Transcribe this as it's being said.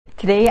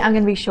Today I'm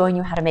going to be showing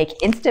you how to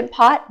make Instant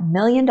Pot $1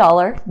 Million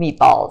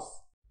Meatballs.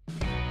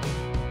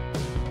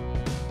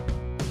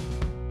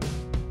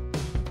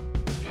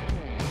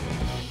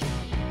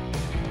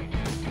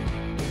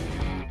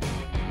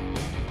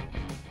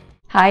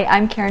 Hi,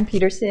 I'm Karen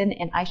Peterson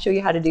and I show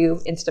you how to do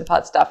Instant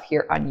Pot stuff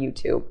here on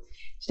YouTube.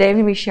 Today I'm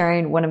going to be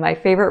sharing one of my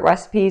favorite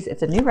recipes.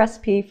 It's a new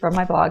recipe from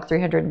my blog,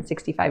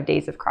 365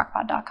 days of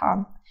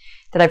crockpot.com,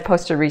 that I've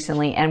posted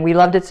recently, and we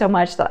loved it so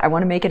much that I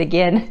want to make it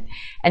again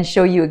and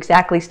show you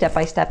exactly step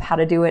by step how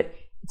to do it.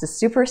 It's a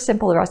super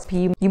simple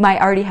recipe. You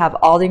might already have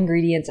all the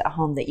ingredients at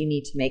home that you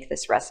need to make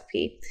this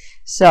recipe.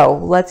 So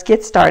let's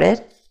get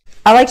started.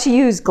 I like to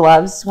use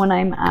gloves when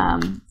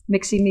I'm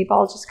mixing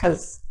meatballs just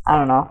because, I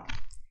don't know,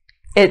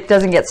 it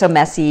doesn't get so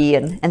messy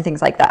and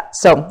things like that.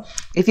 So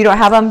if you don't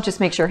have them, just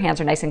make sure your hands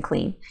are nice and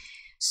clean.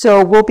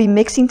 So we'll be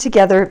mixing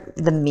together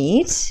the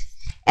meat,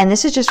 and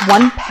this is just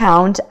 1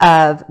 pound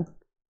of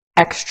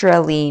extra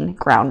lean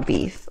ground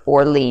beef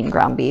or lean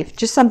ground beef,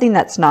 just something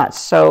that's not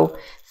so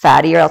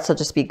fatty or else it'll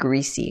just be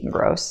greasy and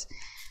gross.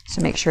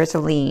 So make sure it's a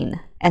lean.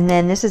 And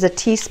then this is a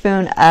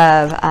teaspoon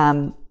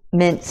of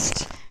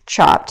minced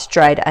chopped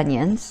dried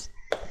onions.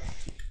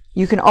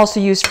 You can also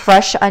use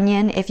fresh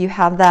onion if you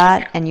have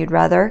that and you'd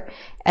rather.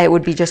 It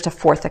would be just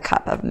 1/4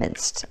 cup of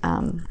minced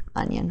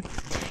onion.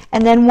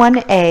 And then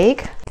 1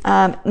 egg.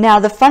 Now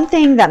the fun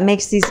thing that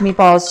makes these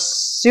meatballs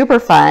super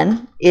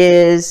fun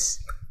is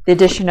the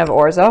addition of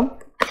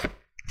orzo.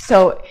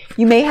 So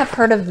you may have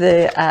heard of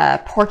the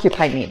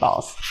porcupine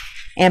meatballs.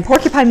 And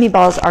porcupine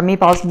meatballs are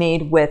meatballs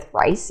made with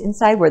rice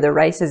inside, where the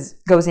rice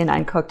goes in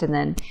uncooked and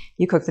then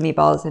you cook the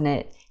meatballs and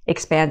it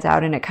expands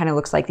out and it kind of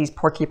looks like these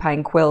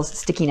porcupine quills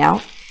sticking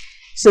out.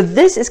 So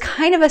this is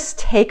kind of a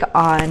take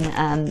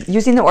on,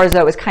 using the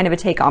orzo is kind of a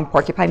take on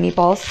porcupine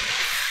meatballs.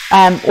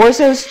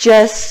 Orzo is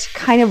just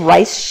kind of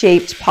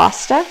rice-shaped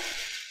pasta.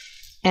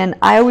 And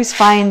I always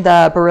find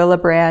the Barilla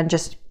brand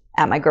just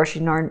at my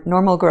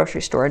normal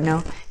grocery store.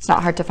 No, it's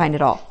not hard to find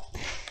at all.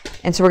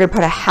 And so we're going to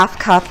put 1/2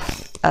 cup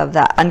of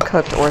that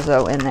uncooked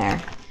orzo in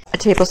there. A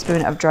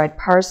tablespoon of dried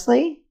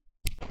parsley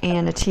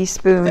and a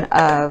teaspoon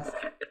of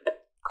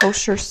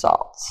kosher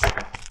salt.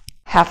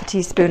 1/2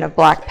 teaspoon of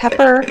black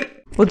pepper.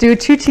 We'll do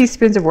 2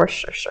 teaspoons of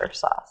Worcestershire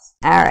sauce.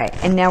 All right,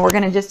 and now we're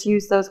going to just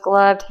use those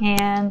gloved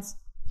hands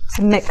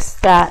to mix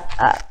that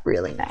up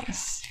really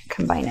nice.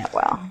 Combine it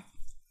well.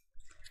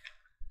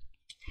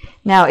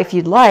 Now, if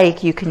you'd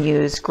like, you can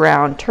use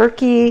ground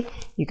turkey.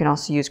 You can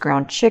also use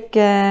ground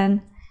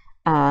chicken.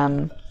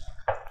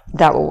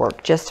 That will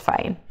work just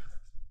fine.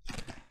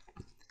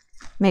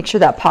 Make sure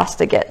that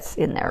pasta gets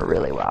in there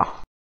really well.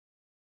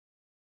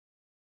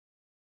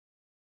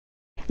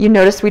 You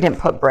notice we didn't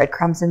put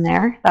breadcrumbs in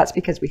there. That's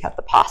because we have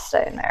the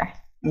pasta in there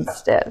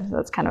instead.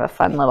 That's kind of a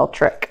fun little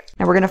trick.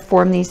 Now we're going to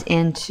form these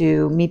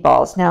into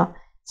meatballs. Now,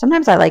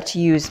 sometimes I like to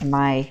use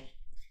my,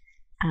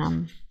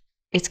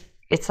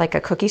 it's like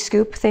a cookie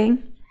scoop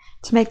thing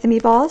to make the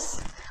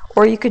meatballs.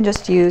 Or you can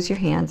just use your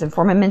hands and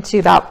form them into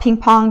about ping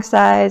pong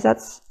size.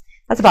 That's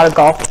about a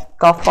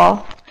golf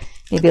ball,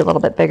 maybe a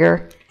little bit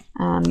bigger.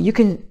 You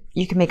can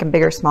make them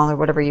bigger, smaller,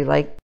 whatever you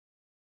like.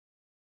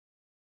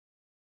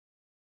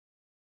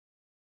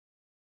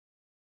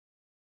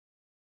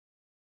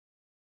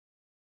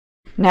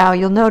 Now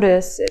you'll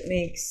notice it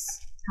makes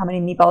how many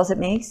meatballs it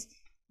makes.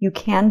 You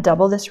can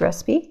double this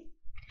recipe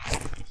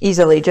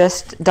easily.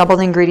 Just double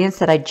the ingredients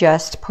that I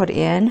just put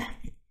in,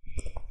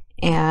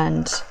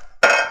 and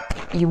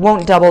you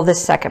won't double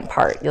this second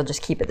part. You'll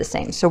just keep it the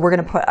same. So we're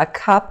going to put 1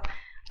 cup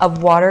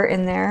of water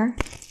in there,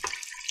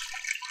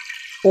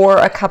 or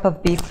 1 cup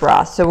of beef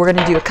broth. So we're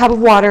going to do 1 cup of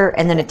water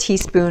and then a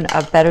teaspoon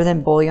of Better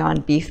Than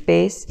Bouillon beef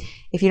base.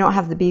 If you don't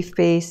have the beef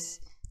base,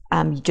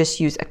 you just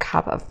use 1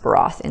 cup of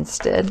broth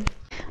instead.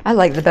 I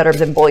like the Better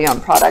Than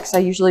Bouillon products. I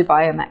usually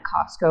buy them at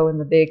Costco in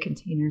the big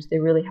containers. They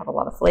really have a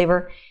lot of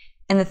flavor.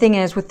 And the thing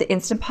is, with the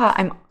Instant Pot,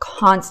 I'm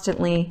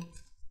constantly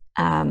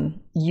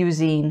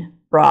using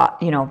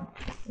broth,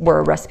 where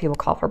a recipe will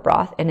call for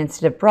broth. And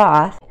instead of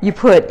broth, you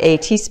put a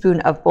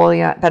teaspoon of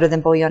bouillon, Better Than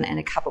Bouillon, and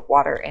 1 cup of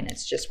water, and it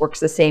just works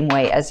the same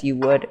way as you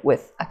would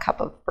with 1 cup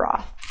of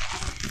broth.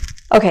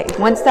 Okay,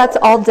 once that's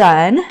all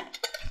done,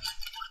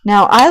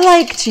 now I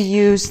like to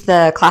use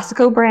the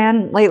Classico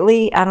brand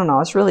lately. I don't know,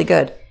 it's really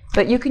good.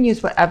 But you can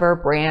use whatever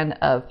brand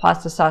of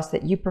pasta sauce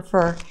that you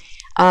prefer.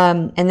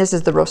 And this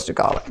is the roasted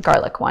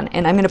garlic one.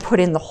 And I'm going to put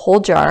in the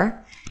whole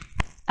jar.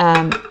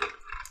 And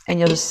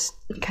you'll just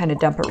kind of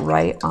dump it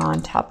right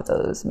on top of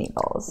those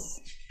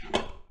meatballs.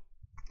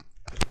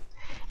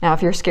 Now,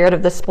 if you're scared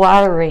of the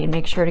splattering,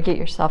 make sure to get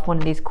yourself one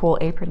of these cool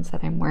aprons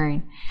that I'm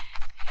wearing.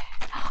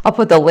 I'll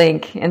put the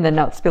link in the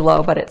notes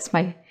below, but it's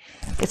my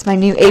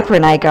new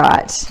apron I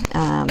got.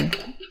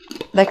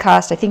 That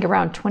cost, I think,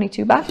 around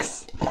 22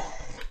 bucks.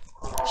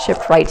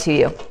 Shipped right to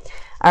you.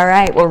 All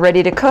right, we're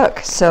ready to cook.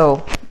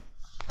 So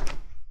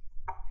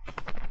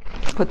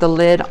put the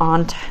lid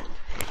on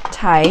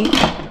tight.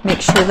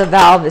 Make sure the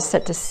valve is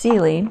set to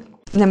sealing.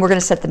 And then we're going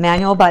to set the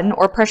manual button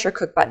or pressure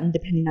cook button,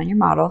 depending on your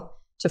model,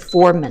 to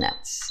 4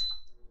 minutes.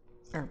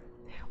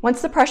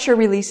 Once the pressure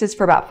releases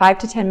for about 5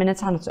 to 10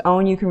 minutes on its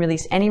own, you can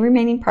release any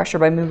remaining pressure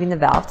by moving the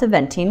valve to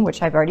venting,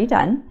 which I've already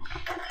done.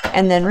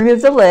 And then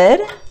remove the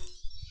lid.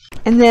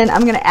 And then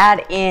I'm going to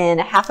add in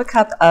 1/2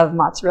 cup of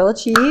mozzarella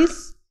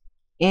cheese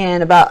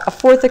and about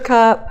 1/4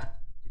 cup,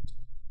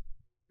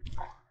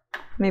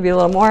 maybe a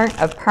little more,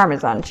 of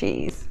parmesan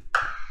cheese.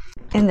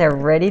 And they're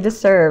ready to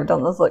serve.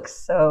 Don't those look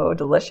so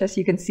delicious?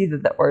 You can see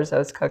that the orzo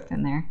is cooked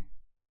in there.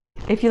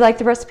 If you like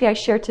the recipe I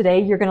shared today,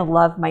 you're going to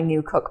love my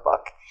new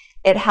cookbook.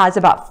 It has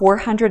about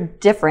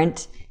 400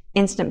 different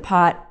Instant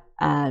Pot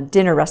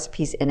dinner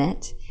recipes in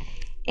it.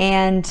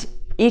 And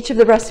each of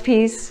the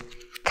recipes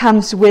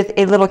comes with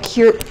a little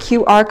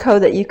QR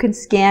code that you can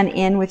scan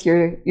in with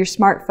your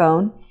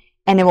smartphone,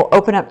 and it will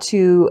open up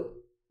to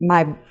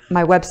my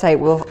website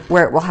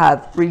where it will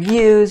have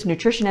reviews,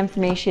 nutrition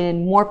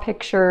information, more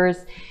pictures,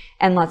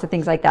 and lots of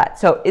things like that.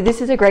 So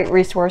this is a great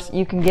resource.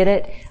 You can get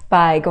it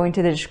by going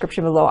to the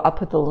description below. I'll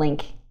put the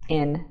link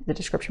in the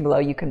description below.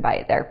 You can buy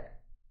it there.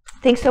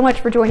 Thanks so much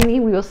for joining me.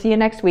 We will see you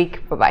next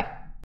week. Bye-bye.